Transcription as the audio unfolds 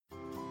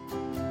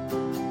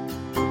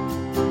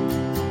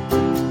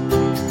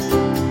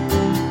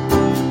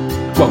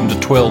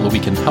Twill, the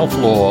Week in Health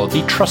Law,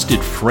 the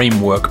trusted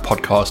framework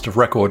podcast of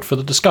record for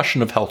the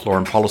discussion of health law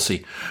and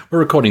policy. We're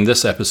recording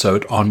this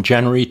episode on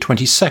January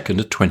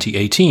 22nd,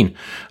 2018.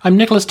 I'm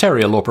Nicholas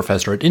Terry, a law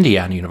professor at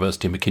Indiana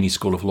University McKinney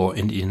School of Law,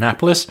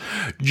 Indianapolis,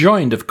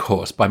 joined, of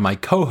course, by my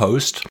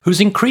co-host,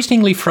 who's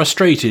increasingly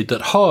frustrated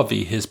that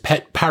Harvey, his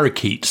pet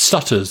parakeet,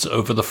 stutters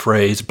over the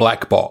phrase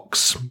black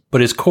box,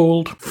 but is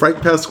called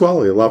Frank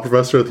Pasquale, a law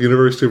professor at the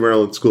University of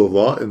Maryland School of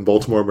Law in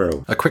Baltimore,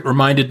 Maryland. A quick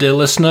reminder, dear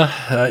listener,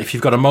 if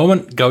you've got a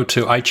moment, go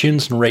to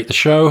iTunes and rate the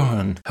show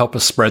and help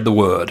us spread the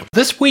word.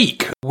 This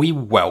week, we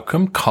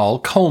welcome Carl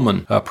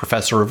Coleman, a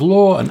professor of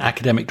law and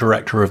academic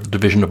director of the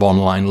Division of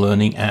Online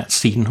Learning at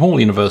Seton Hall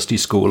University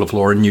School of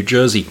Law in New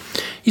Jersey.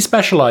 He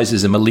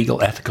specializes in the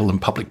legal, ethical,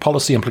 and public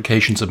policy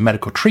implications of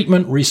medical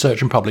treatment,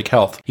 research, and public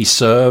health. He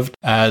served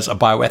as a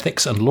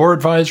bioethics and law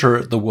advisor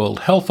at the World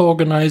Health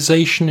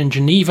Organization in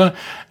Geneva,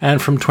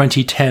 and from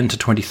 2010 to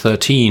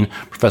 2013,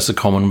 Professor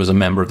Coleman was a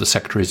member of the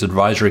Secretary's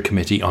Advisory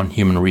Committee on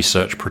Human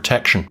Research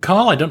Protection.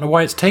 Carl, I don't know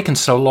why it's taken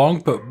so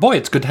long, but boy,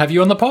 it's good to have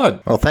you on the pod.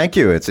 Well, thank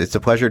you. It's a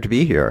pleasure to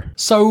be here.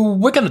 So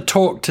we're going to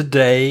talk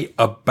today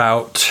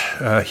about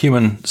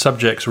human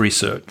subjects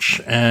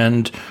research,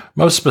 and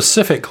most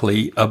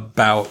specifically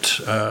about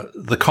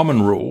the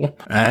common rule,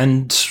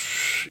 and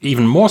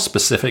even more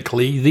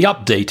specifically, the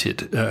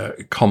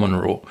updated common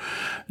rule.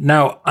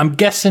 Now, I'm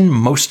guessing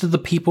most of the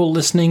people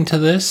listening to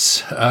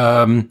this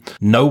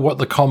know what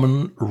the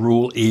common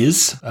rule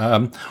is,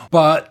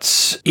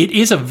 but it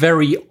is a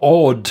very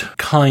odd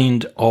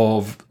kind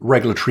of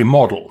regulatory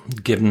model,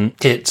 given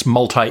its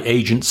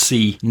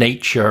multi-agency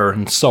nature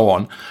and so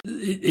on.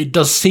 It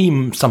does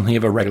seem something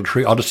of a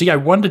regulatory odyssey. I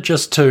wonder,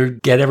 just to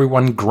get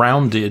everyone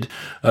grounded,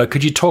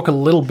 could you talk a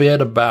little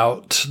bit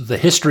about the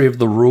history of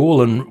the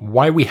rule and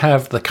why we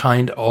have the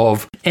kind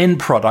of end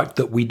product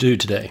that we do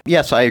today?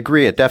 Yes, I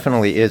agree. It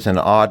definitely is an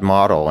odd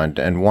model,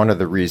 and one of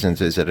the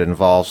reasons is it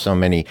involves so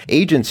many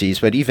agencies,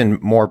 but even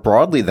more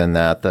broadly than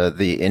that,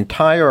 the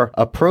entire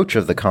approach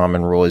of the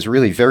common rule is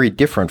really very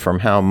different from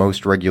how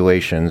most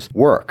regulations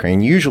work. I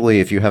mean, usually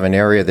if you have an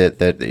area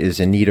that is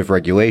in need of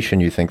regulation,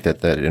 you think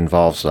that it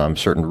involves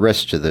certain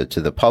risks to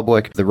the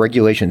public. The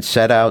regulations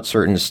set out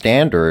certain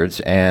standards,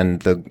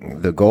 and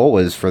the goal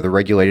is for the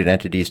regulated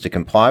entities to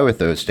comply with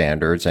those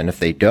standards, and if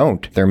they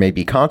don't, there may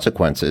be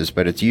consequences,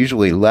 but it's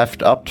usually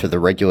left up to the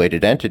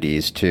regulated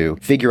entities to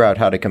figure out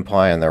how to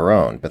comply on their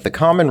own. But the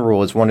common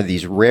rule is one of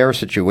these rare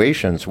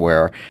situations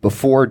where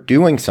before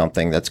doing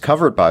something that's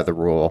covered by the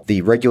rule,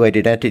 the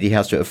regulated entity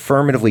has to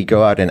affirmatively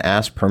go out and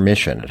ask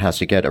permission. It has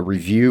to get a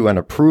review and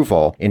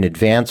approval in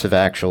advance of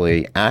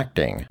actually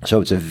acting.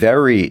 So it's a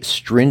very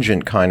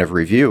stringent kind of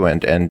review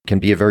and can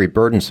be a very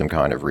burdensome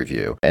kind of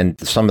review. And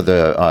some of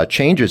the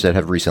changes that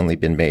have recently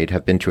been made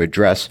have been to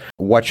address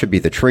what should be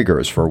the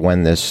triggers for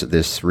when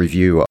this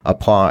review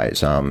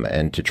applies,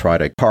 and to try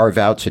to carve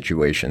out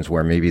situations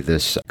where maybe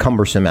this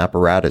cumbersome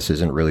apparatus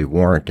isn't really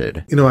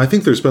warranted. You know, I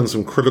think there's been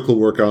some critical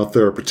work out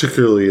there,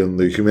 particularly in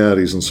the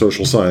humanities and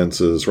social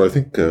sciences, where I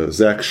think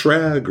Zach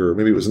Schrag, or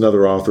maybe it was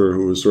another author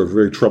who was sort of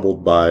very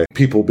troubled by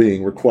people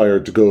being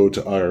required to go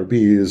to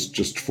IRBs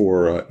just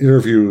for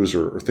interviews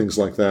or things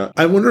like that.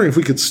 I'm wondering if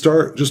we could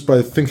start just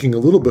by thinking a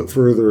little bit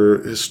further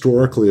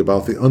historically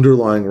about the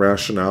underlying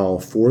rationale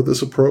for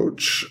this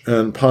approach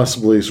and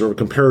possibly sort of a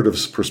comparative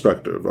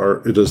perspective.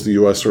 Does the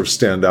U.S. sort of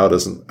stand out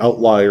as an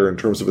outlier in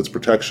terms of its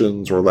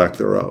protections or lack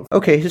thereof?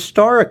 Okay,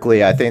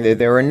 historically, I think that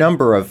there are a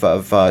number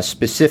of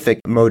specific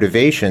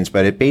motivations,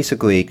 but it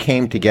basically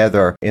came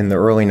together in the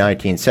early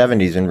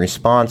 1970s in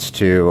response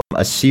to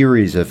a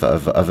series of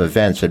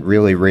events that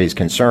really raised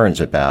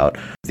concerns about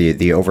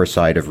the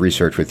oversight of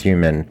research with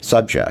human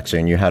subjects.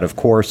 And you had, of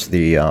course,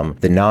 the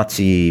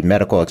Nazi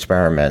medical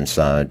experiments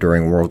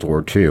during World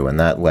War II, and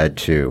that led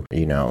to,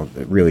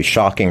 really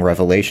shocking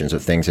revelations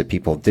of things that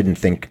people didn't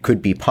think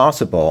could be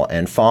possible.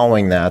 And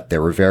following that,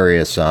 there were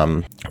various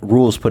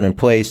rules put in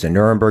place. The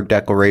Nuremberg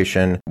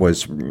Declaration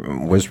was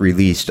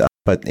released.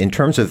 But in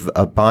terms of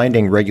a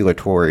binding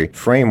regulatory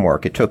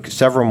framework, it took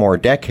several more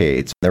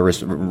decades. There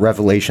was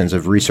revelations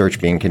of research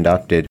being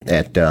conducted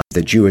at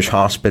the Jewish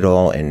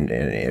Hospital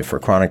for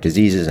chronic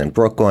diseases in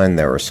Brooklyn.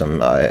 There were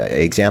some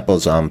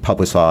examples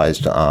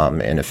publicized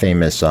in a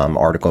famous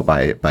article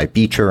by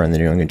Beecher in the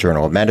New England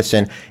Journal of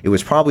Medicine. It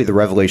was probably the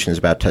revelations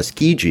about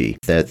Tuskegee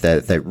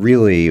that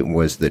really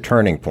was the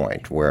turning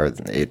point, where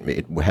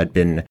it had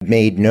been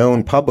made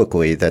known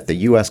publicly that the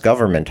U.S.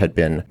 government had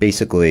been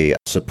basically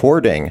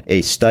supporting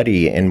a study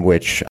in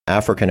which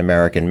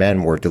African-American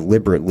men were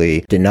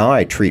deliberately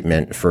denied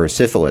treatment for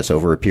syphilis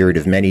over a period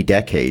of many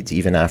decades,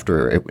 even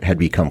after it had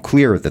become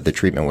clear that the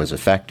treatment was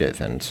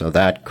effective. And so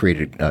that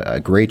created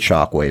a great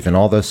shockwave. And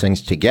all those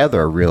things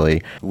together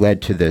really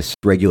led to this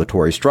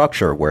regulatory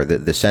structure where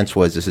the sense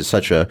was this is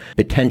such a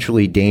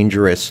potentially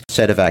dangerous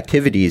set of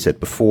activities that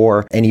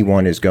before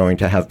anyone is going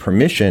to have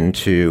permission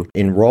to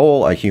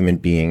enroll a human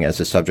being as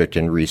a subject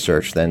in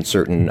research, then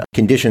certain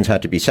conditions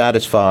had to be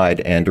satisfied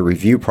and a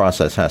review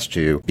process has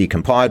to be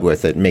complied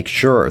with that makes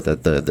sure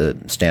that the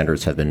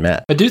standards have been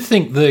met. I do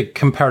think the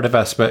comparative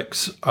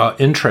aspects are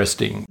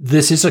interesting.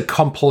 This is a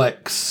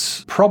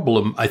complex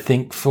problem, I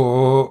think,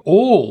 for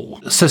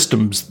all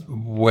systems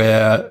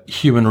where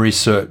human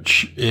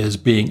research is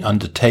being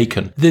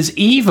undertaken. There's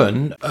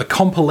even a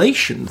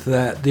compilation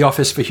that the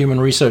Office for Human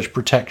Research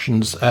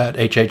Protections at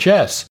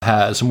HHS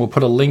has, and we'll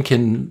put a link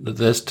in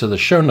this to the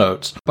show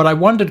notes. But I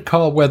wondered,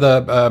 Carl,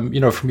 whether,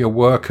 from your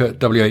work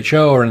at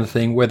WHO or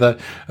anything, whether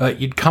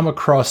you'd come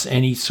across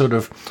any sort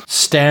of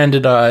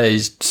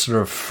standardized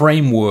sort of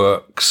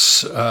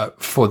frameworks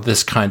for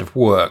this kind of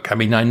work. I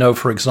mean, I know,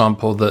 for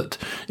example, that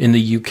in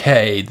the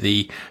UK,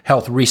 the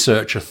Health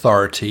Research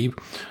Authority,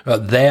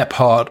 their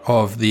part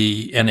of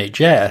the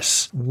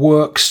NHS,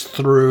 works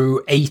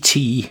through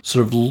 80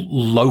 sort of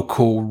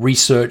local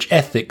research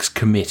ethics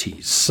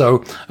committees.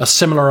 So a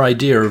similar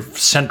idea of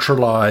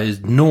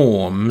centralized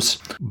norms,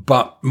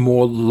 but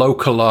more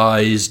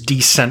localized,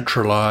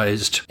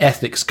 decentralized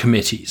ethics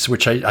committees,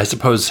 which I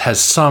suppose has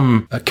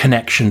some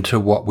connection to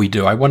what we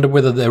do. I wonder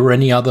whether there were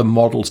any other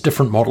models,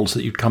 different models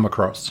that you'd come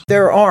across.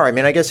 There are. I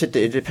mean, I guess it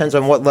depends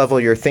on what level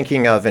you're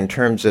thinking of in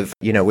terms of,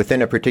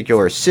 within a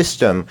particular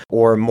system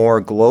or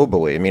more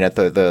globally. I mean, at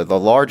the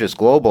largest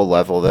global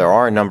level, there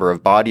are a number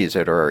of bodies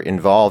that are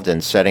involved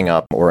in setting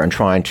up or in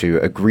trying to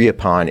agree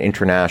upon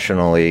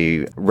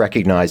internationally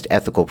recognized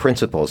ethical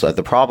principles.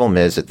 The problem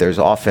is that there's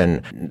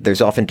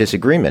often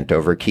disagreement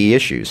over key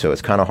issues. So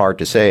it's kind of hard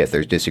to say if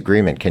there's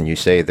disagreement. Can you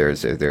say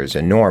there's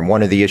a norm?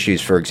 One of the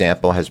issues, for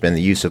example, has been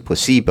the use of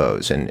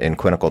placebos in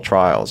clinical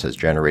trials has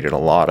generated a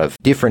lot of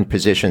different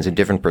positions and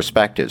different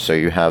perspectives. So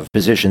you have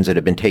positions that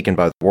have been taken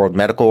by the World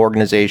Medical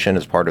Organization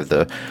as part of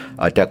the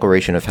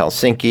Declaration of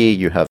Helsinki.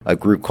 You have a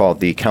group called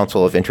the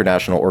Council of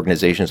International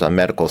Organizations on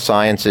Medical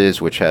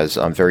Sciences, which has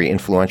very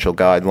influential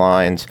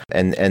guidelines.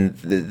 And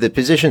the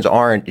positions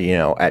aren't,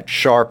 at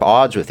sharp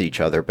odds with each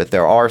other, but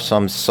there are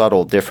some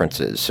subtle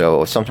differences.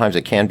 So sometimes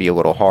it can be a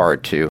little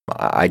hard to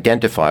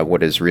identify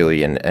what is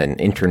really an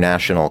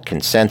international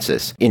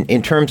consensus.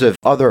 In terms of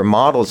other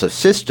models of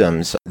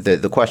systems,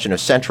 the question of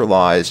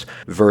centralized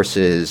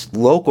versus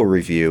local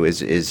review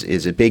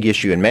is a big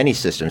issue in many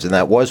systems, and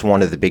that was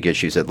one of the big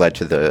issues that led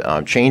to the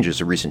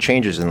recent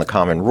changes in the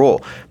Common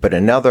Rule. But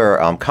another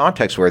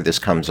context where this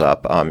comes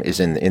up is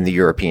in the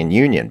European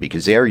Union,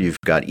 because there you've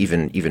got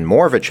even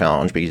more of a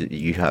challenge because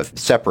you have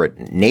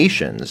separate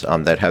nations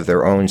that have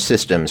their own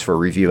systems for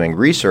reviewing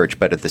research,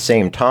 but at the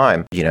same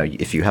time,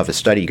 if you have a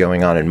study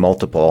going on in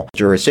multiple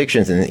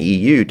jurisdictions in the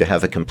EU, to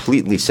have a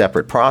completely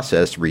separate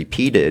process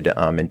repeated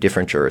in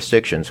different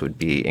jurisdictions would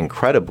be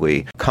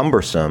incredibly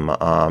cumbersome,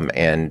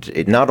 and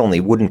it not only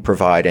wouldn't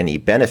provide any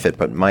benefit,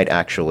 but might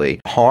actually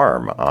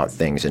harm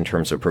things in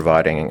terms of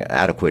providing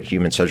adequate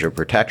human subject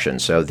protection.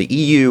 So the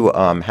EU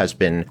has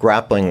been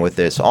grappling with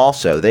this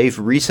also. They've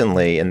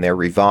recently, in their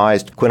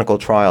revised clinical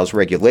trials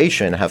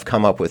regulation, have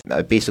come up with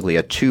basically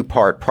a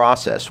two-part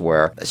process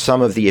where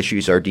some of the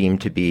issues are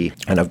deemed to be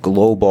kind of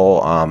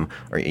global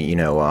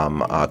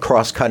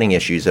cross-cutting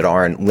issues that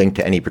aren't linked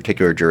to any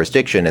particular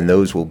jurisdiction, and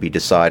those will be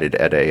decided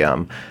at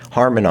a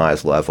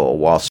harmonized level,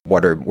 whilst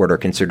what are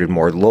considered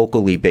more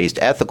locally based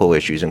ethical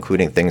issues,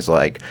 including things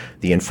like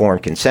the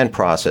informed consent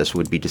process,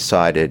 would be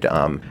decided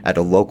at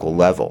a local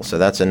level. So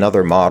that's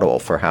another model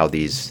for how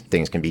these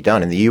things can be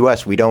done. In the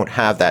U.S., we don't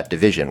have that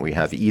division. We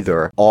have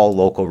either all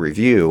local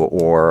review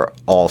or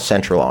all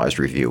centralized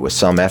review, with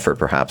some effort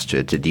perhaps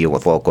to deal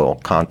with local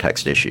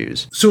context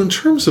issues. So in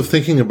terms of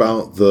thinking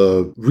about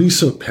the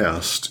recent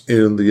past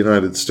in the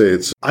United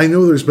States, I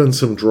know there's been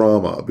some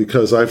drama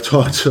because I've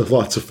talked to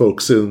lots of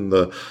folks in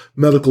the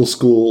medical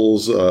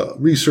schools,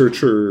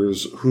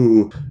 researchers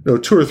who,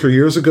 2 or 3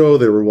 years ago,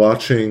 they were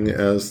watching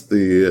as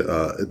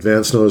the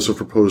advance notice of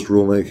proposed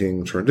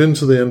rulemaking turned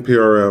into the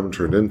NPRM,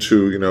 turned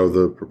into,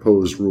 the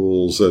proposed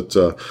rules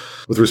that,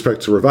 with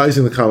respect to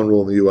revising the common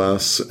rule in the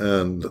U.S.,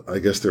 and I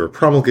guess they were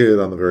promulgated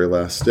on the very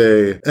last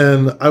day.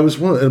 And I was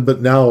wondering,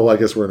 but now I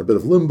guess we're in a bit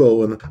of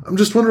limbo, and I'm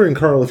just wondering,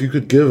 Carl, if you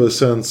could give a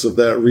sense of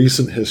that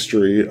recent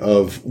history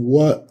of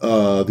what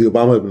the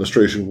Obama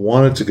administration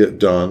wanted to get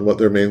done, what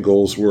their main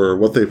goals were,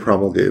 what they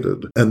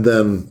promulgated. And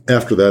then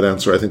after that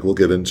answer, I think we'll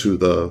get into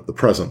the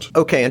present.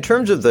 Okay, in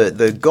terms of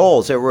the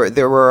goals, there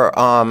were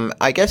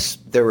I guess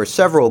there were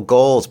several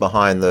goals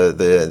behind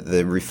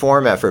the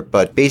reform effort,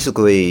 but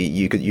basically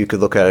you could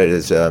look at it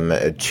as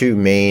two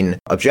main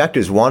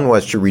objectives. One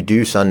was to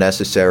reduce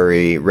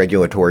unnecessary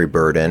regulatory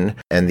burden,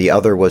 and the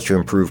other was to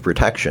improve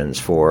protections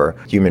for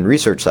human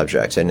research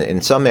subjects. And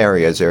in some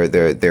areas,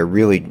 they're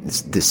really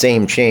the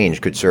same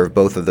change could serve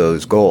both of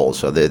those goals.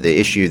 So the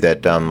issue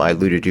that I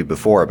alluded to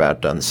before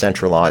about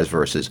centralized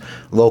versus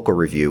local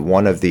review,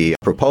 one of the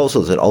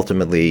proposals that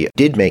ultimately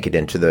did make it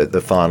into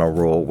the final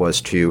rule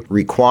was to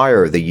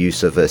require the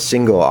use of a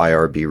single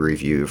IRB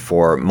review review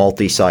for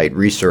multi-site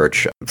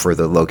research for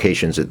the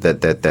locations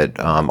that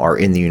are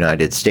in the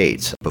United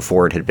States.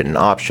 Before it had been an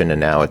option, and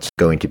now it's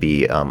going to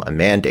be a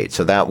mandate.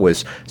 So that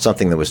was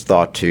something that was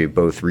thought to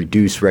both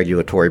reduce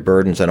regulatory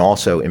burdens and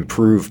also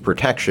improve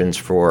protections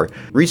for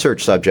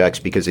research subjects,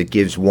 because it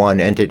gives one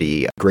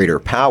entity greater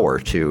power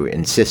to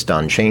insist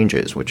on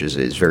changes, which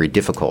is very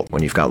difficult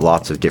when you've got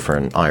lots of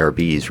different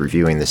IRBs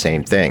reviewing the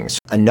same things.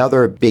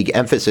 Another big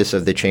emphasis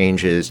of the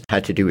changes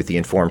had to do with the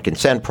informed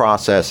consent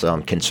process,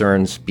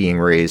 concerns being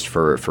raised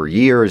for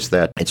years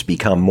that it's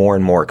become more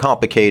and more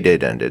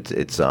complicated, and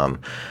it's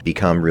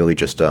become really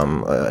just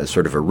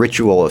sort of a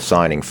ritual of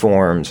signing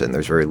forms, and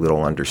there's very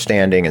little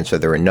understanding. And so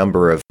there are a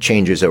number of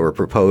changes that were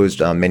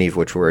proposed, many of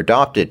which were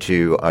adopted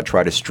to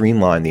try to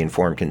streamline the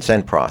informed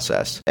consent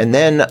process. And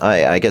then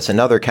I guess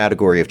another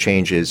category of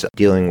changes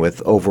dealing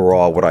with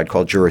overall what I'd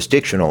call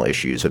jurisdictional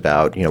issues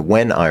about,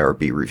 when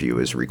IRB review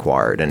is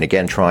required, and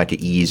again, trying to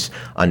ease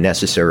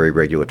unnecessary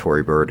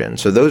regulatory burden.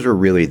 So those are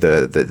really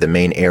the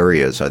main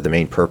areas, the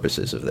main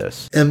purposes of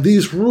this. And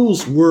these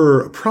rules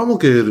were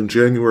promulgated in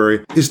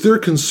January. Is there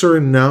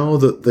concern now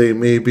that they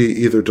may be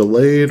either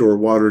delayed or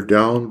watered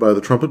down by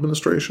the Trump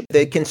administration?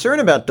 The concern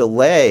about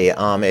delay,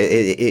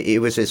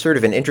 it was a sort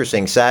of an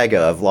interesting saga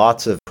of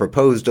lots of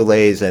proposed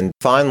delays, and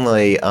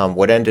finally,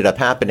 what ended up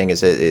happening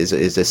is a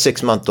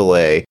 6-month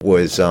delay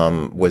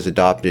was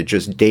adopted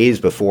just days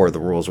before the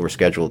rules were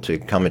scheduled to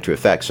come into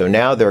effect. So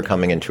now they're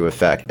coming into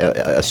effect,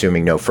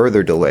 assuming no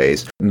further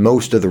delays.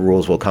 Most of the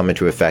rules will come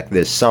into effect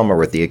this summer,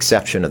 with the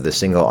exception of the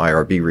single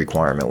IRB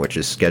requirement, which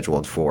is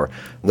scheduled for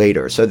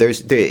later. So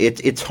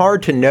it's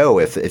hard to know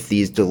if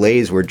these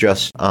delays were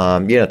just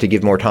to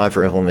give more time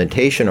for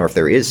implementation, or if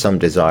there is some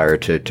desire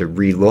to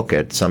relook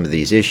at some of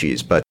these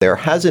issues. But there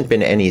hasn't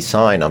been any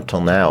sign up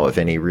till now of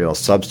any real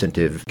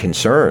substantive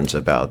concerns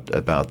about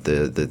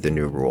the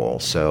new rule.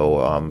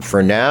 So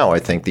for now, I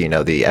think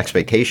the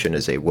expectation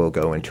is they will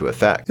go into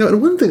effect.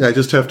 And one thing I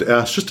just have to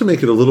ask, just to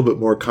make it a little bit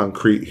more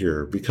concrete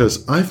here,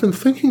 because I've been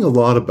thinking a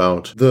lot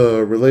about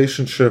the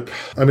relationship.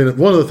 I mean,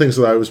 one of the things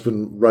that I've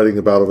been writing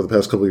about over the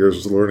past couple of years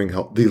was the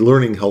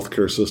learning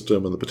healthcare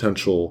system and the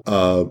potential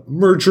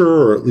merger,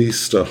 or at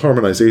least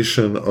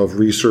harmonization of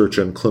research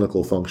and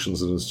clinical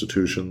functions and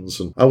institutions.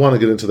 And I want to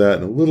get into that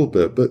in a little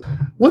bit. But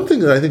one thing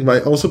that I think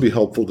might also be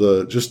helpful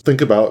to just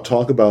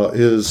talk about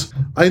is,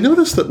 I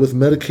noticed that with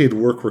Medicaid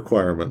work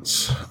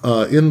requirements,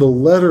 in the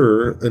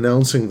letter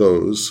announcing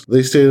those,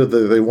 they stated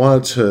that they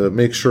wanted to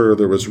make sure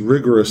there was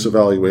rigorous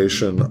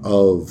evaluation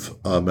of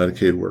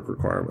Medicaid work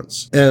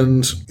requirements.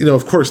 And,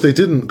 of course, they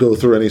didn't go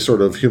through any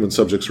sort of human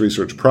subjects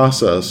research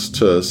process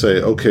to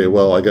say, okay,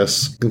 well, I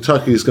guess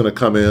Kentucky's going to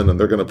come in and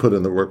they're going to put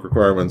in the work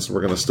requirements, and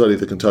we're going to study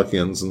the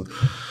Kentuckians and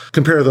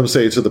compare them,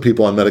 say, to the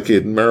people on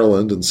Medicaid in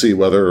Maryland and see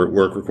whether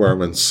work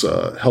requirements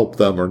help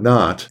them or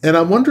not. And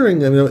I'm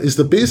wondering, is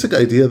the basic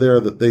idea there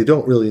that they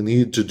don't really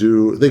need to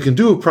they can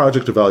do a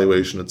project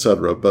evaluation, et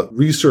cetera, but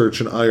research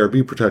and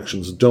IRB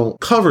protections don't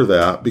cover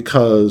that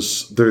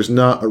because there's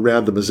not a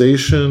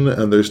randomization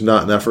and there's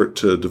not an effort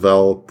to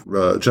develop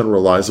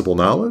generalizable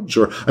knowledge?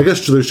 Or I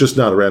guess there's just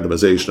not a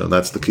randomization, and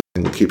that's the key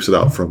thing that keeps it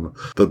out from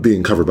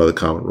being covered by the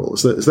common rule.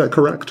 Is that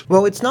correct?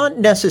 Well, it's not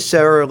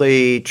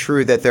necessarily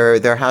true that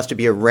there has to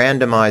be a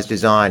randomized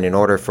design in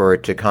order for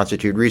it to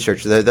constitute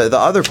research. The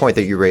other point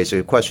that you raised,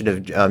 the question of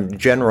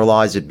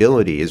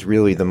generalizability, is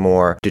really the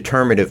more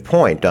determinative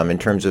point in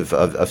terms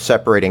of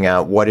separating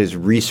out what is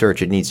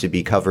research. It needs to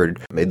be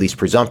covered, at least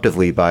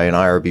presumptively, by an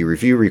IRB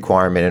review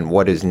requirement, and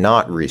what is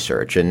not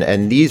research.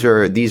 And these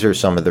are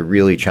some of the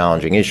really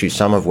challenging issues,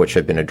 some of which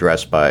have been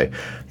addressed by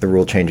the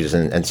rule changes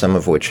and some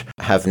of which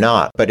have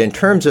not. But in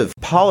terms of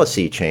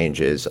policy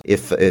changes,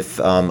 if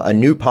a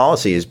new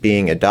policy is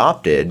being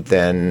adopted,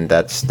 then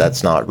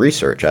that's not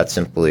research. That's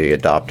simply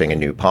adopting a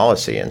new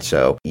policy. And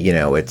so,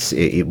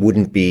 it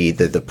wouldn't be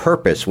the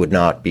purpose would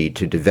not be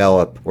to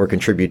develop or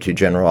contribute to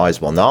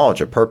generalizable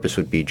knowledge. A purpose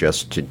would be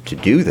just to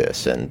do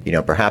this. And,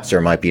 perhaps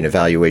there might be an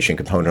evaluation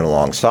component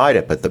alongside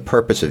it, but the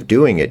purpose of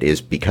doing it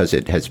is because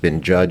it has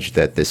been judged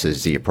that this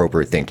is the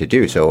appropriate thing to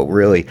do. So it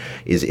really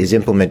is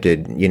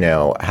implemented,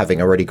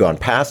 having already gone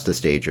past the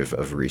stage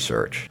of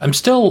research. I'm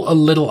still a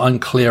little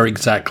unclear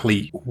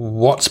exactly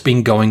what's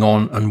been going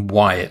on and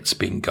why it's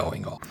been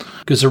going on.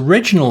 Because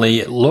originally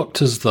it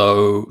looked as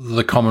though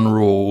the common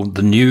rule,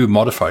 the new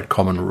modified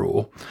common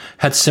rule,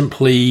 had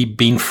simply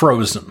been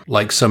frozen,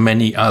 like so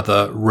many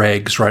other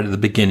regs right at the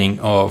beginning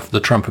of the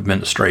Trump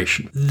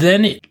administration.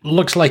 Then it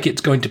looks like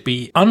it's going to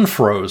be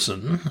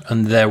unfrozen,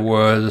 and there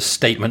were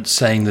statements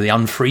saying that the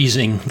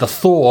unfreezing, the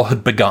thaw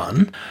had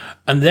begun.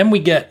 And then we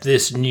get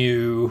this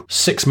new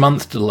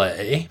 6-month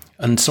delay.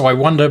 And so I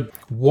wonder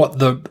what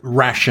the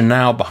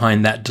rationale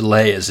behind that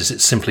delay is. Is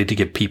it simply to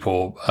give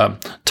people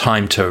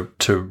time to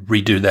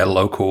redo their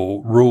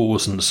local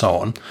rules and so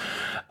on?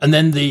 And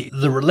then the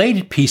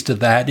related piece to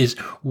that is,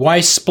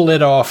 why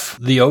split off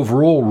the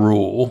overall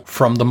rule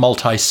from the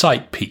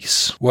multi-site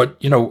piece?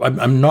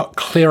 I'm not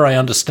clear I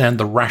understand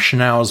the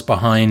rationales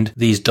behind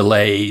these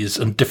delays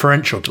and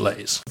differential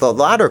delays. The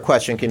latter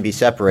question can be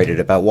separated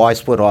about why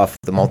split off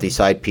the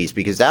multi-site piece,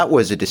 because that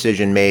was a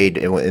decision made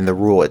in the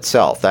rule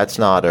itself. That's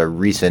not a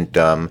recent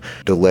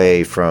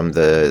delay from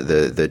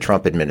the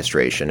Trump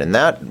administration. And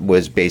that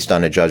was based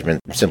on a judgment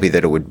simply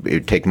that it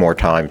would take more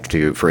time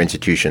for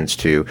institutions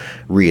to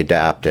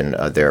readapt and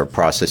their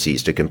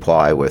processes to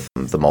comply with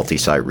the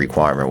multi-site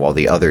requirement, while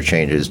the other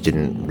changes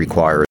didn't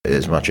require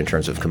as much in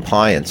terms of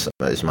compliance,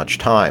 as much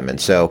time. And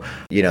so,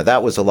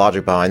 that was the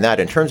logic behind that.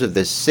 In terms of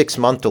this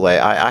 6-month delay,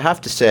 I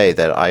have to say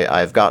that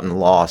I've gotten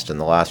lost in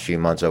the last few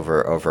months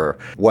over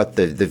what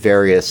the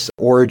various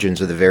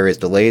origins of the various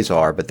delays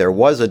are. But there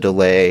was a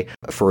delay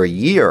for a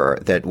year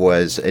that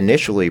was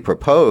initially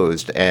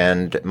proposed,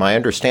 and my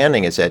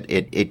understanding is that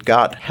it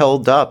got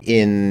held up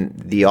in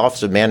the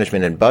Office of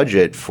Management and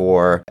Budget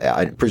for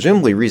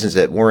presumably reasons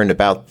that weren't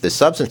about the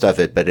substance of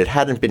it, but it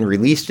hadn't been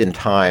released in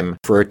time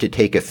for it to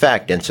take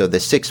effect. And so the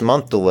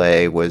 6-month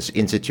delay was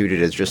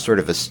instituted as just sort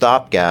of a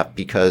stopgap,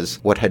 because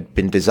what had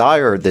been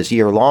desired, this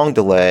year-long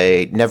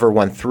delay, never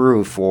went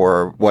through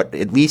for what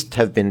at least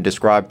have been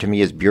described to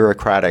me as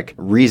bureaucratic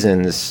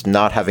reasons,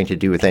 not having to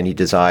do with any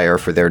desire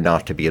for there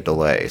not to be a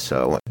delay.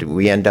 So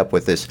we end up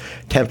with this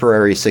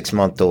temporary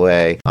 6-month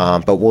delay,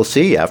 but we'll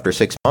see after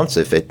 6 months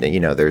if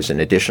there's an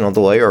additional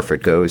delay or if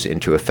it goes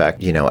into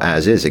effect,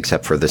 as is,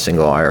 except for the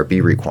single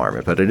IRB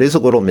requirement. But it is a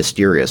little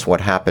mysterious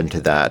what happened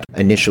to that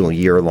initial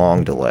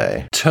year-long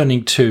delay.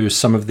 Turning to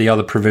some of the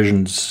other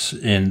provisions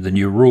in the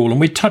new rule, and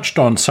we touched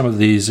on some of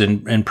these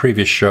in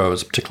previous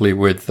shows, particularly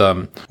with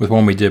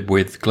one we did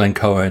with Glenn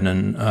Cohen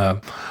and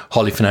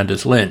Holly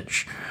Fernandez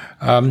Lynch.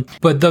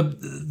 But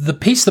the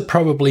piece that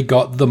probably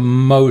got the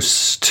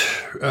most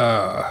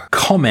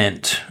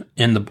comment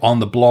on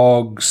the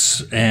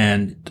blogs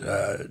and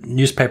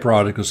newspaper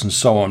articles and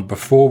so on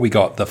before we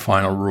got the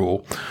final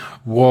rule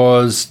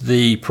was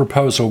the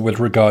proposal with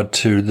regard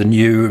to the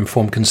new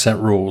informed consent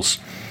rules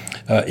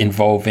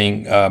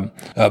involving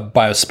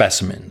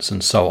biospecimens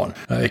and so on.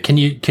 Can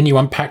you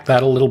unpack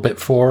that a little bit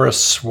for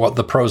us? What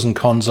the pros and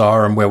cons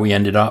are and where we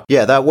ended up?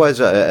 Yeah, that was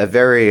a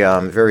very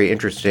very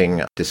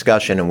interesting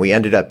discussion, and we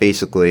ended up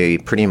basically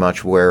pretty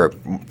much where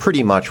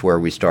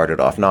we started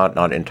off.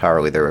 Not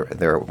entirely.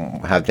 There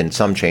have been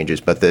some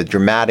changes, but the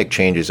dramatic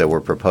changes that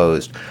were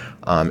proposed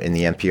in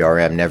the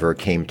NPRM never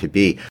came to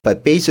be.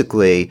 But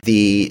basically,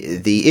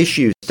 the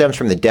issue stems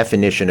from the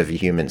definition of a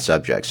human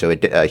subject. So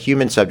a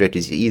human subject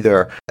is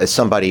either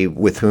somebody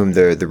with whom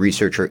the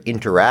researcher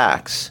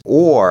interacts,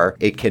 or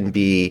it can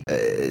be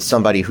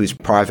somebody whose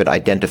private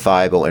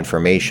identifiable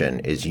information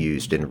is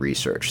used in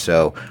research.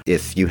 So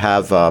if you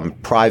have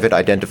private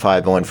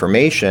identifiable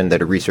information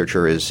that a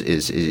researcher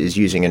is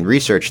using in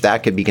research,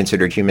 that could be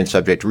considered human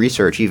subject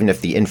research, even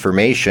if the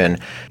information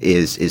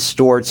is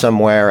stored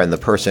somewhere and the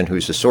person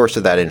who's the source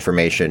of that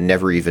information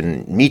never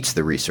even meets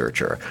the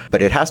researcher.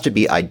 But it has to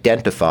be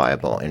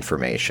identifiable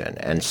information.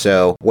 And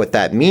so what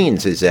that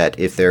means is that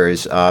if there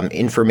is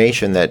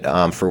information that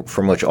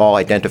from which all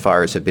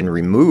identifiers have been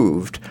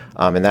removed,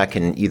 and that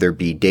can either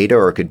be data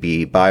or it could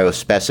be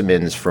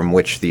biospecimens from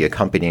which the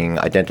accompanying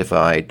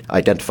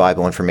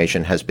identifiable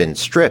information has been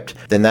stripped,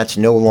 then that's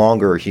no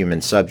longer a human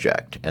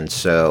subject. And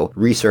so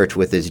research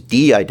with this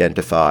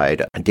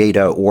de-identified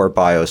data or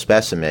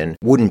biospecimen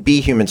wouldn't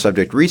be human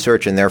subject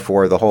research, and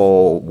therefore the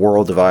whole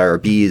world of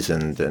IRBs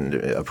and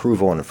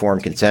approval and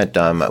informed consent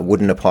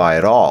wouldn't apply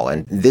at all.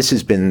 And this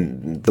has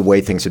been the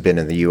way things have been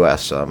in the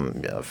U.S.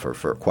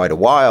 For quite a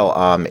while.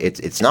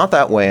 It's not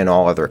that way in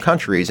all other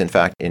countries. In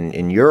fact,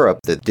 in Europe,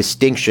 the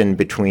distinction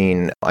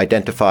between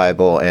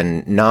identifiable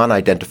and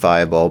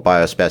non-identifiable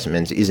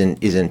biospecimens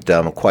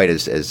isn't quite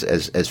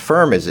as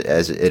firm as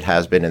it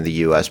has been in the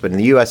U.S. But in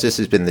the U.S., this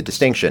has been the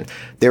distinction.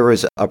 There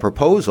was a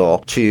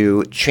proposal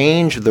to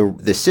change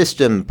the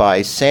system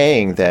by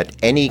saying that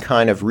any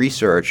kind of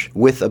research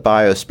with a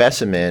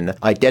biospecimen,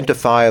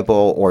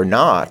 identifiable or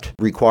not,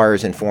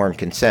 requires informed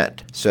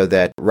consent. So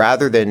that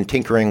rather than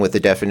tinkering with the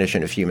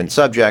definition of human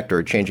subject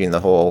or changing the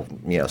whole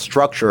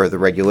structure of the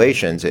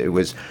regulations, it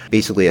was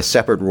basically a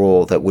separate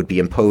rule that would be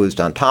imposed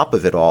on top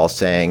of it all,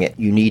 saying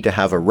you need to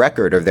have a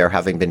record of there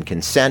having been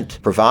consent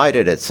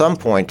provided at some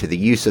point to the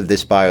use of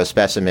this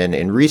biospecimen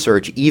in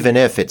research, even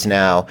if it's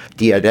now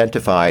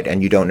de-identified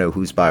and you don't know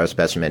whose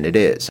biospecimen it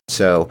is.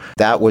 So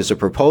that was a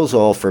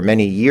proposal for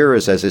many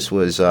years as this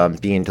was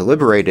being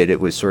deliberated. It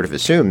was sort of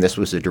assumed this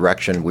was the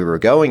direction we were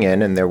going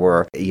in, and there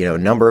were a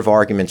number of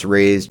arguments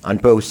raised on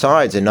both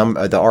sides.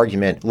 The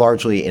argument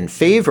largely in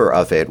favor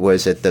of it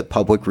was that the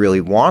public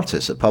really wants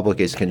this. The public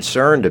is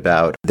concerned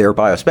about their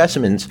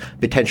biospecimens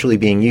potentially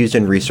being used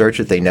in research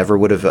that they never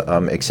would have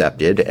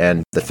accepted,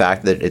 and the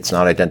fact that it's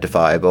not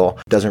identifiable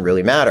doesn't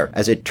really matter.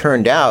 As it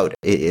turned out,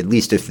 at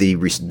least if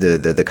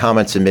the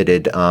comments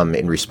submitted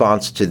in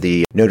response to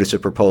the notice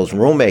of proposed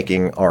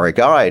rulemaking are a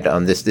guide,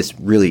 this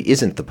really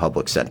isn't the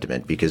public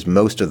sentiment, because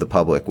most of the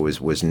public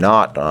was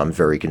not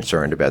very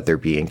concerned about there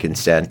being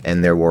consent,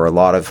 and there were a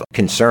lot of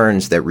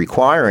concerns that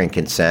requiring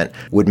consent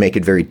would make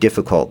it very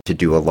difficult to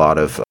do a lot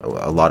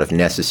of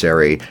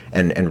necessary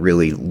and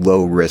really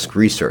low risk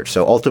research.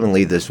 So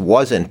ultimately, this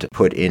wasn't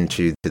put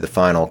into the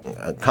final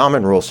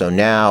common rule. So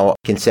now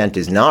consent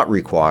is not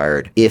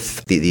required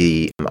if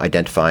the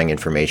identifying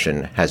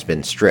information has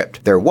been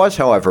stripped. There was,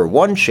 however,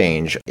 one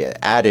change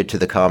added to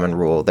the common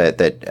rule that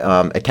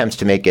attempts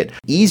to make it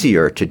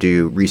easier to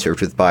do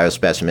research with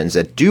biospecimens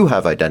that do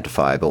have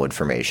identifiable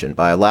information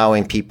by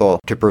allowing people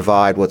to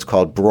provide what's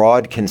called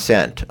broad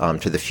consent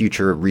to the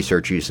future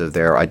research use of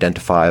their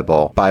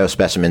identifiable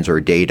biospecimens or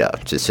data,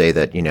 to say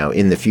that,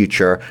 in the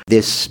future,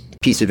 this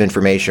piece of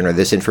information or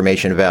this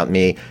information about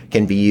me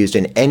can be used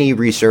in any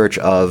research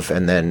of,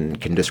 and then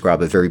can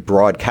describe a very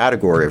broad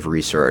category of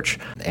research.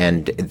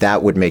 And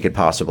that would make it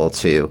possible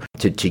to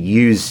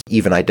use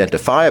even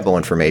identifiable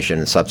information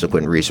in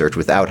subsequent research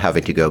without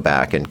having to go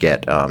back and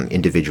get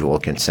individual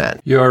consent.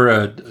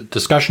 Your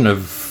discussion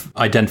of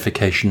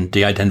identification,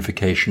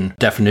 de-identification,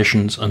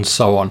 definitions, and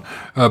so on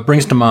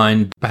brings to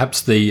mind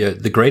perhaps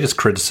the greatest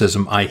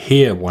criticism I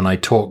hear when I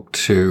talk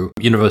to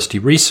university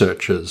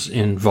researchers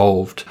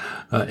involved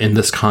in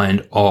this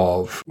kind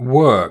of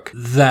work,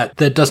 that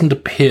there doesn't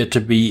appear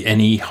to be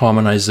any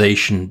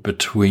harmonization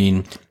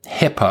between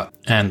HIPAA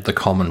and the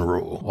common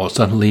rule, or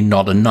certainly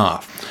not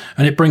enough.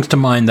 And it brings to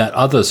mind that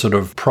other sort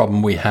of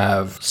problem we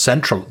have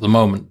central at the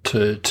moment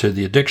to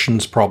the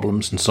addictions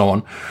problems and so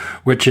on,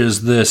 which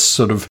is this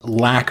sort of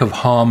lack of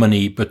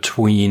harmony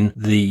between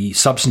the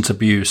substance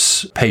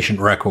abuse patient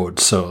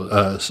records, so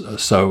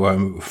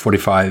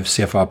 45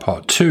 CFR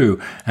Part 2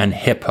 and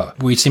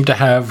HIPAA. We seem to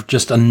have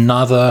just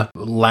another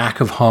lack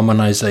of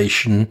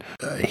harmonization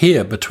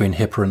here between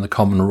HIPAA and the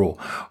common rule.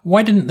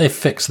 Why didn't they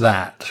fix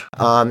that?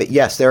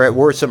 Yes, there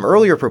were some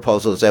earlier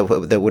proposals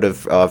that would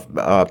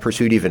have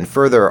pursued even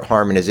further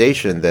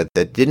harmonization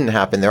that didn't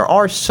happen. There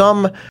are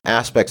some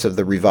aspects of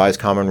the revised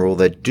common rule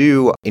that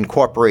do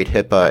incorporate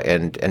HIPAA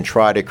and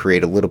try to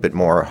create a little bit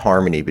more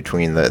harmony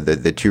between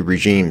the two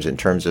regimes in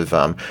terms of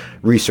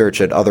research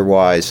that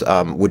otherwise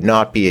would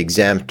not be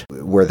exempt,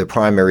 where the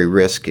primary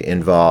risk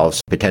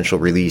involves potential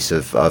release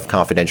of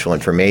confidential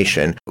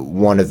information.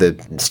 One of the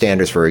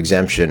standards for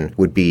exemption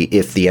would be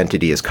if the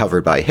entity is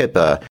covered by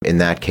HIPAA. In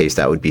that case,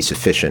 that would be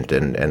sufficient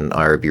and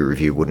IRB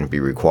review wouldn't be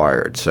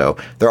required. So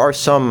there are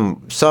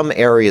some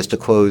areas to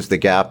close the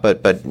gap,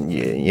 but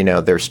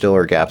there still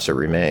are gaps that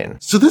remain.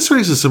 So this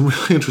raises some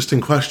really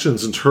interesting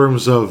questions in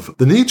terms of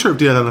the nature of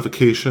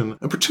de-identification,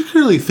 and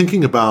particularly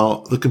thinking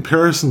about the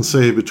comparison,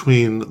 say,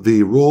 between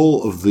the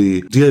role of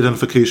the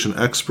de-identification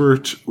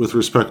expert with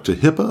respect to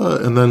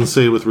HIPAA and then,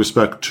 say, with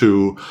respect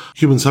to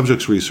human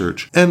subjects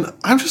research. And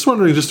I'm just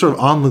wondering, just sort of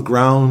on the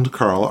ground,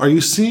 Carl, are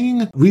you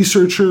seeing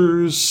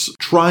researchers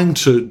trying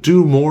to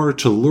do more,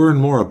 to learn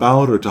more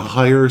about, or to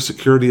hire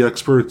security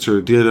experts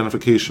or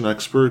de-identification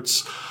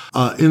experts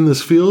in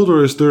this field,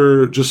 or is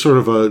there just sort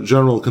of a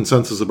general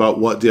consensus about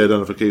what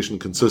de-identification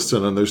consists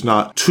in, and there's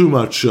not too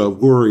much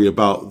worry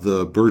about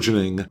the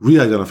burgeoning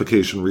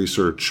re-identification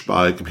research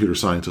by computer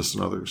scientists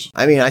and others?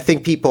 I mean, I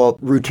think people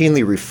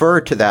routinely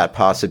refer to that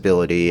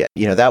possibility.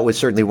 That was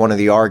certainly one of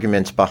the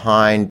arguments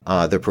behind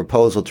the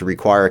proposal to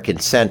require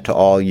consent to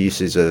all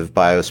uses of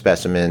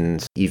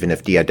biospecimens, even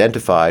if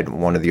de-identified.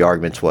 One of the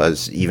arguments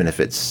was, even if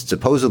it's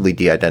supposedly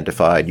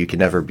de-identified, you can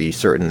never be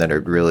certain that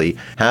it really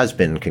has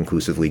been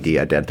conclusively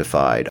de-identified.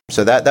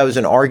 So that was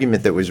an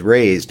argument that was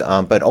raised,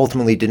 but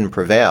ultimately didn't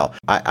prevail.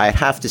 I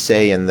have to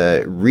say, in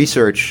the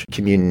research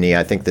community,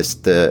 I think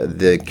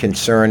the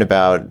concern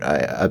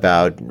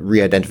about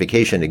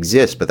re-identification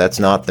exists, but that's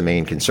not the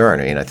main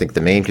concern. I mean, I think the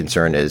main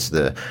concern is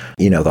the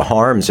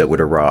harms that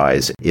would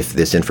arise if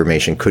this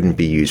information couldn't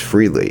be used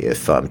freely,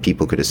 if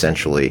people could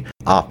essentially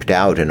opt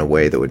out in a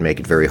way that would make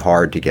it very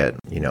hard to get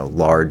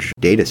large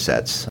data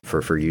sets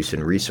for use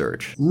in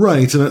research.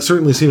 Right, and that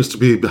certainly seems to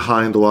be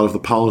behind a lot of the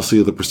policy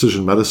of the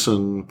Precision Medicine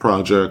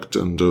Project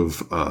and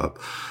of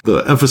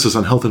the emphasis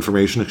on health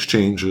information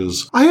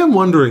exchanges. I am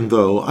wondering,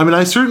 though,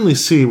 I certainly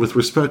see with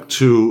respect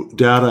to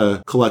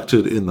data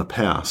collected in the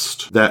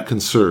past, that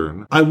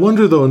concern. I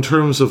wonder, though, in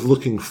terms of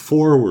looking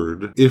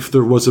forward, if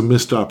there was a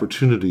missed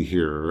opportunity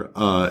here,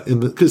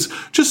 because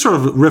just sort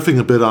of riffing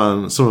a bit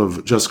on some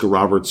of Jessica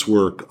Roberts'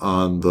 work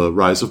on the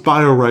rise of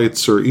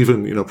biorights, or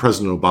even,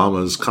 President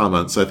Obama's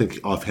comments. I think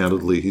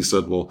offhandedly he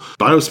said, well,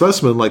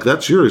 biospecimen,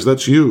 that's yours,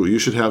 that's you. You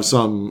should have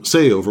some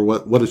say over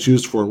what it's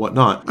used for and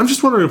whatnot. I'm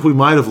just wondering if we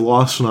might have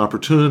lost an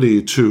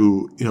opportunity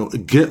to,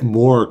 get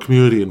more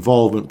community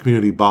involvement,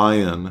 community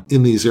buy-in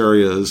in these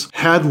areas,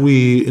 had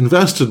we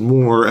invested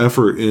more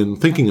effort in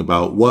thinking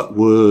about what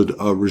would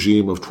a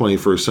regime of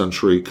 21st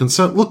century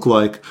consent look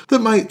like that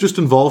might just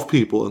involve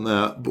people in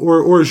that,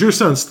 or is your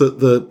sense that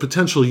the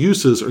potential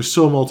uses are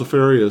so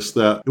multifarious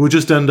that it would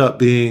just end up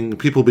being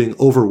people being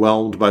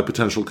overwhelmed by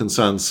potential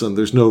consents, and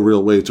there's no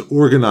real way to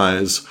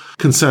organize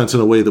consent in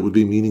a way that would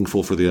be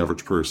meaningful for the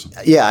average person.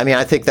 Yeah, I mean,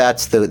 I think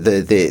that's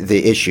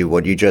the issue,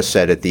 what you just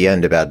said at the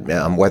end about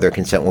whether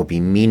consent will be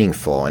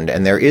meaningful.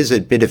 And there is a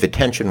bit of a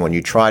tension when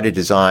you try to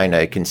design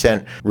a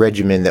consent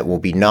regimen that will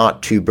be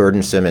not too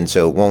burdensome and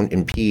so it won't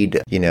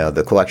impede,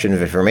 the collection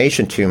of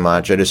information too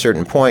much. At a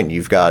certain point,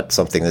 you've got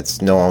something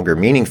that's no longer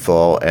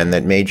meaningful and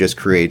that may just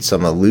create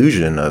some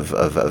illusion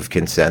of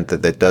consent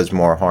that does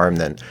more harm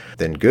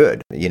than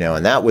good.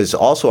 And that was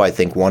also, I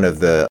think, one of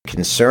the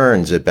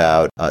concerns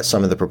about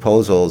some of the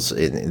proposals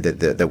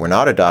that were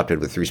not adopted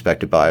with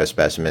respect to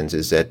biospecimens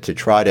is that to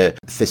try to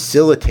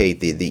facilitate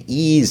the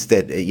ease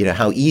that,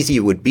 how easy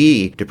it would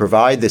be to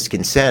provide this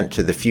consent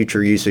to the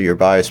future use of your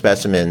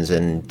biospecimens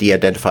and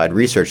de-identified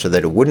research so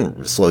that it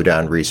wouldn't slow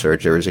down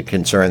research. There was a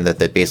concern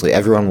that basically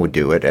everyone would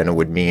do it and it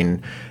would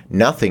mean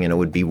nothing, and it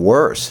would be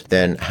worse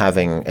than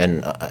having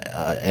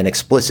an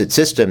explicit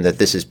system that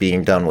this is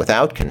being done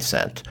without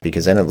consent,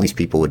 because then at least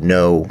people would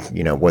know,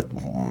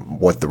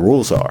 what the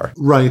rules are.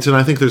 Right, and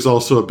I think there's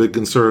also a big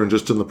concern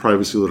just in the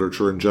privacy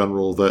literature in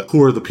general that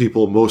who are the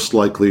people most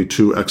likely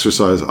to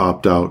exercise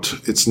opt-out?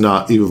 It's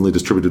not evenly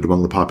distributed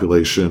among the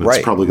population.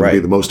 It's probably going to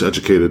be the most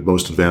educated,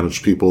 most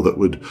advantaged people that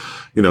would,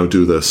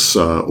 do this,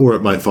 or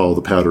it might follow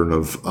the pattern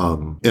of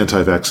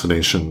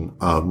anti-vaccination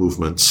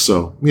movements.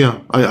 So,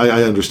 yeah,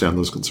 I understand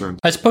those concerns.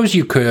 I suppose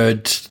you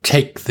could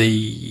take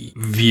the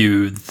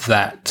view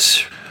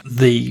that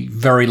the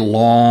very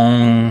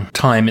long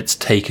time it's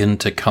taken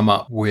to come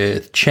up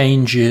with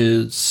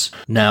changes,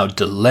 now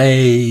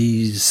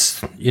delays,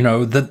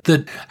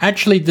 that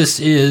actually this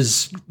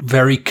is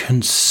very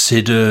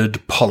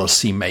considered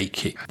policy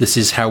making. This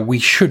is how we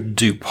should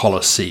do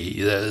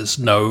policy. There's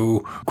no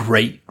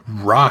great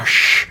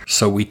rush,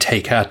 so we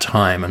take our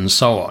time and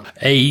so on.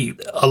 A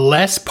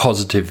less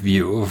positive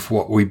view of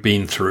what we've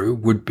been through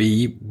would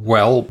be,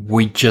 well,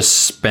 we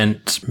just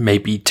spent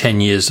maybe 10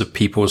 years of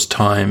people's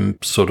time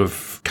sort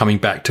of coming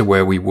back to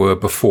where we were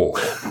before.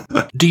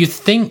 Do you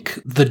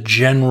think the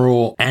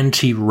general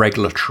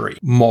anti-regulatory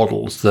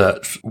models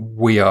that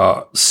we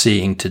are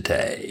seeing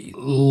today,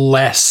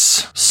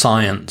 less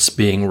science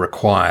being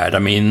required? I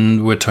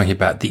mean, we're talking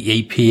about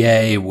the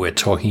EPA, we're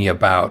talking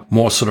about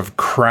more sort of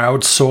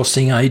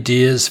crowdsourcing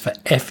ideas for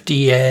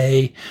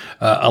FDA,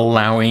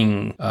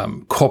 allowing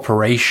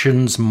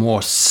corporations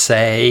more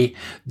say.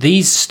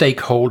 These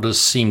stakeholders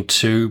seem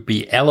to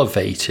be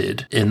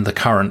elevated in the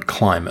current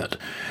climate.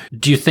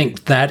 Do you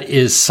think that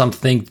is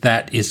something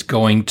that is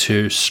going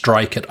to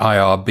strike at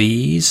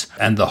IRBs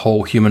and the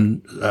whole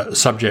human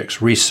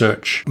subjects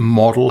research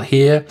model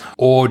here?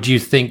 Or do you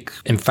think,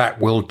 in fact,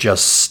 we'll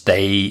just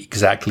stay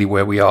exactly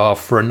where we are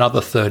for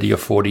another 30 or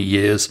 40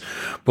 years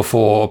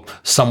before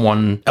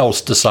someone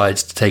else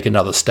decides to take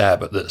another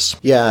stab at this?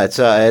 Yeah, it's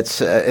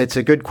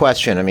a good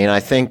question. I mean, I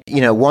think,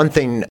 one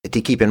thing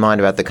to keep in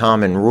mind about the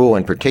common rule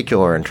in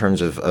particular in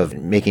terms of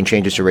making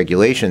changes to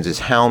regulations is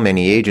how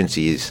many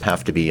agencies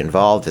have to be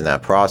involved in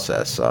that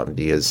process,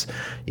 because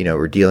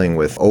we're dealing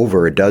with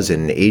over a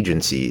dozen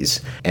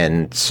agencies,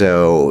 and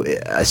so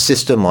a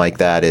system like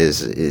that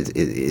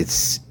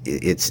it's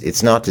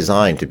not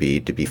designed to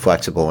be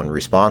flexible and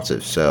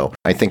responsive. So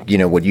I think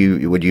what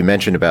you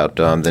mentioned about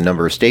the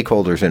number of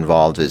stakeholders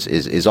involved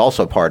is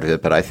also part of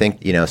it. But I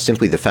think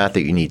simply the fact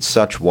that you need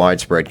such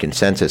widespread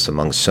consensus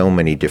among so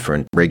many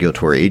different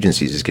regulatory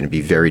agencies is going to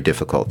be very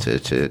difficult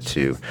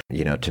to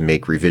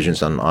make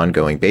revisions on an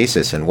ongoing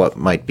basis. And what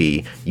might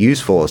be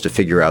useful is to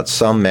figure out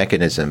some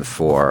mechanism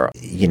for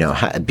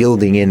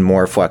building in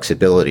more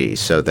flexibility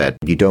so that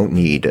you don't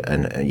need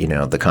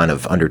the kind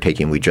of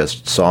undertaking we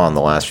just saw in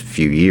the last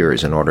few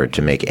years in order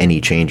to make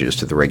any changes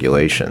to the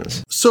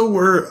regulations. So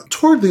we're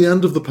toward the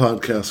end of the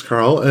podcast,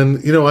 Carl, and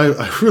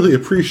I really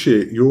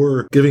appreciate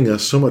your giving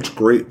us so much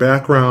great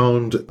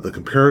background, the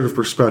comparative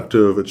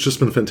perspective. It's just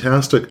been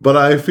fantastic. But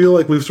I feel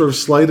like we've sort of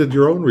slighted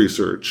your own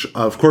research.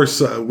 Of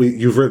course,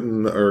 you've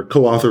written or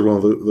co-authored one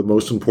of the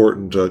most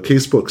important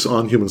case books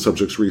on human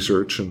subjects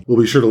research, and we'll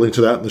be sure to link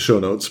to that in the show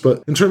notes.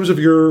 But in terms of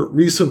your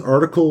recent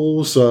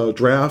articles,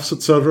 drafts,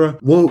 etc.,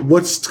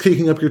 what's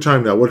taking up your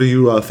time now? What are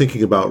you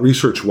thinking about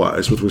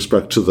research-wise with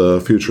respect to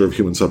the future of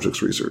human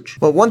subjects research?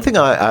 Well, one thing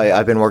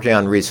I've been working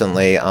on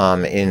recently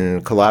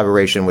in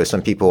collaboration with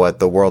some people at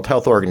the World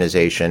Health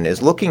Organization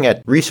is looking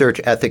at research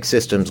ethics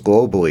systems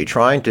globally,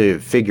 trying to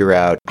figure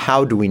out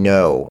how do we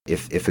know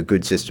if a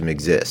good system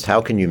exists?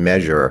 How can you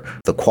measure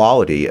the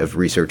quality of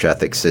research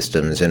ethics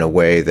systems in a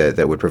way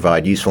that would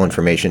provide useful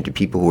information to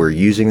people who are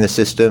using the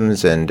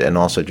systems and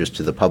also just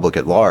to the public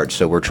at large?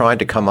 So we're trying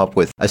to come up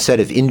with a set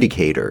of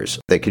indicators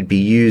that could be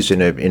used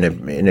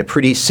in a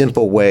pretty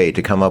simple way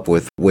to come up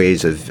with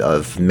ways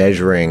of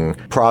measuring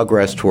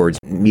progress towards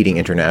meeting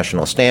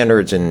international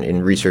standards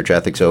in research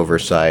ethics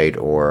oversight,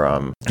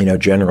 or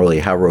generally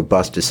how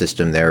robust a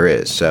system there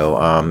is.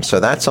 So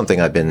that's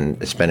something I've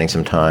been spending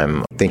some time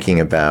I'm thinking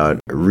about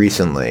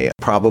recently,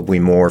 probably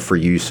more for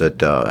use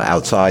at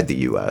outside the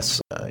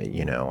U.S.,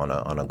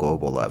 on a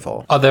global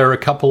level. Are there a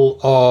couple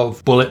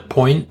of bullet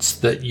points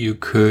that you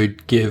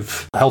could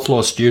give health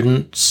law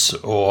students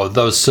or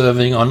those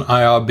serving on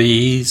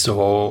IRBs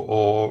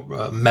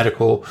or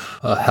medical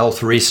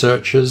health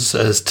researchers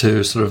as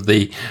to sort of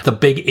the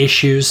big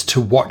issues to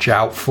watch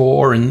out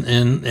for in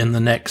the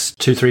next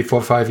 2, 3,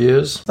 4, 5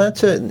 years?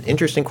 That's an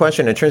interesting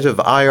question. In terms of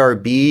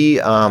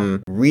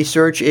IRB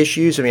research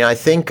issues, I mean, I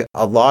think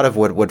a lot of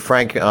what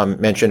Frank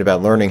mentioned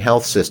about learning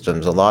health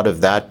systems, a lot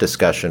of that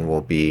discussion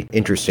will be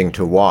interesting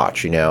to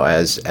watch,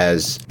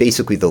 as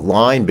basically the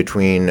line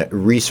between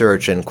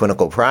research and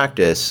clinical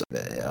practice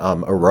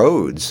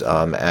erodes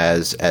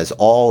as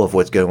all of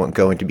what's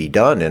going to be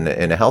done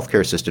in a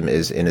healthcare system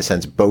is, in a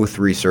sense, both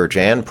research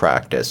and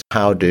practice.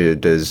 How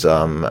does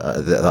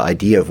the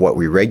idea of what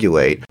we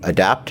regulate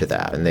adapt to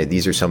that? And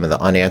these are some of the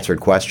unanswered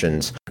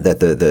questions that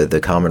the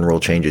common rule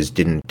changes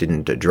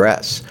didn't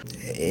address.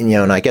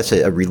 And I guess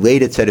a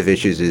related set of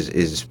issues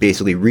is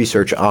basically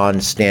research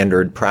on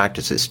standard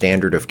practices,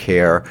 standard of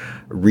care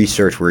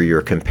research, where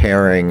you're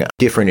comparing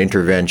different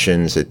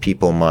interventions that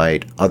people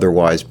might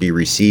otherwise be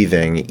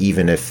receiving,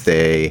 even if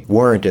they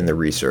weren't in the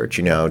research.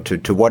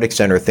 To what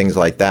extent are things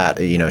like that?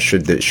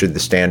 Should the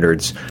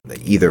standards,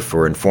 either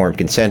for informed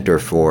consent or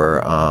for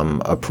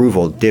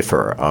approval,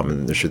 differ?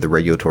 Should the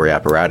regulatory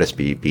apparatus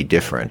be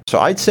different? So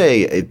I'd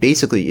say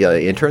basically,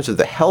 in terms of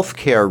the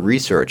healthcare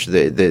research,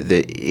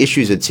 the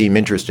issues that seem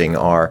interesting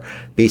are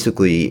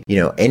basically,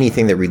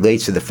 anything that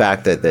relates to the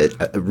fact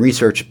that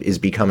research is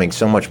becoming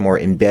so much more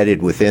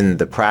embedded within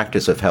the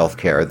practice of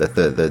healthcare, that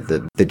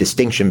the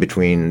distinction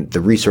between the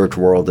research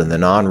world and the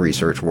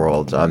non-research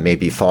world may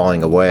be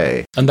falling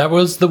away. And that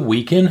was the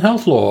Week in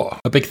Health Law.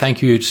 A big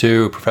thank you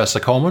to Professor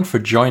Coleman for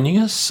joining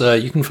us.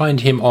 You can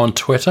find him on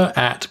Twitter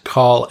at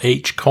Carl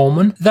H.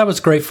 Coleman. That was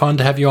great fun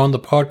to have you on the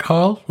pod,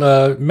 Carl.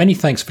 Many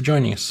thanks for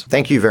joining us.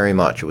 Thank you very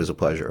much. It was a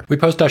pleasure. We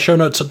post our show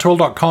notes at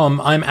tool.com.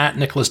 I'm at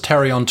Nicholas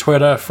Terry on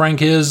Twitter.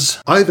 Frank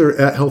is either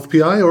at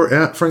HealthPI or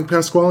at Frank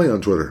Pasquale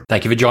on Twitter.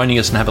 Thank you for joining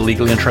us, and have a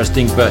legally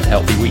interesting but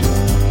healthy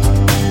week.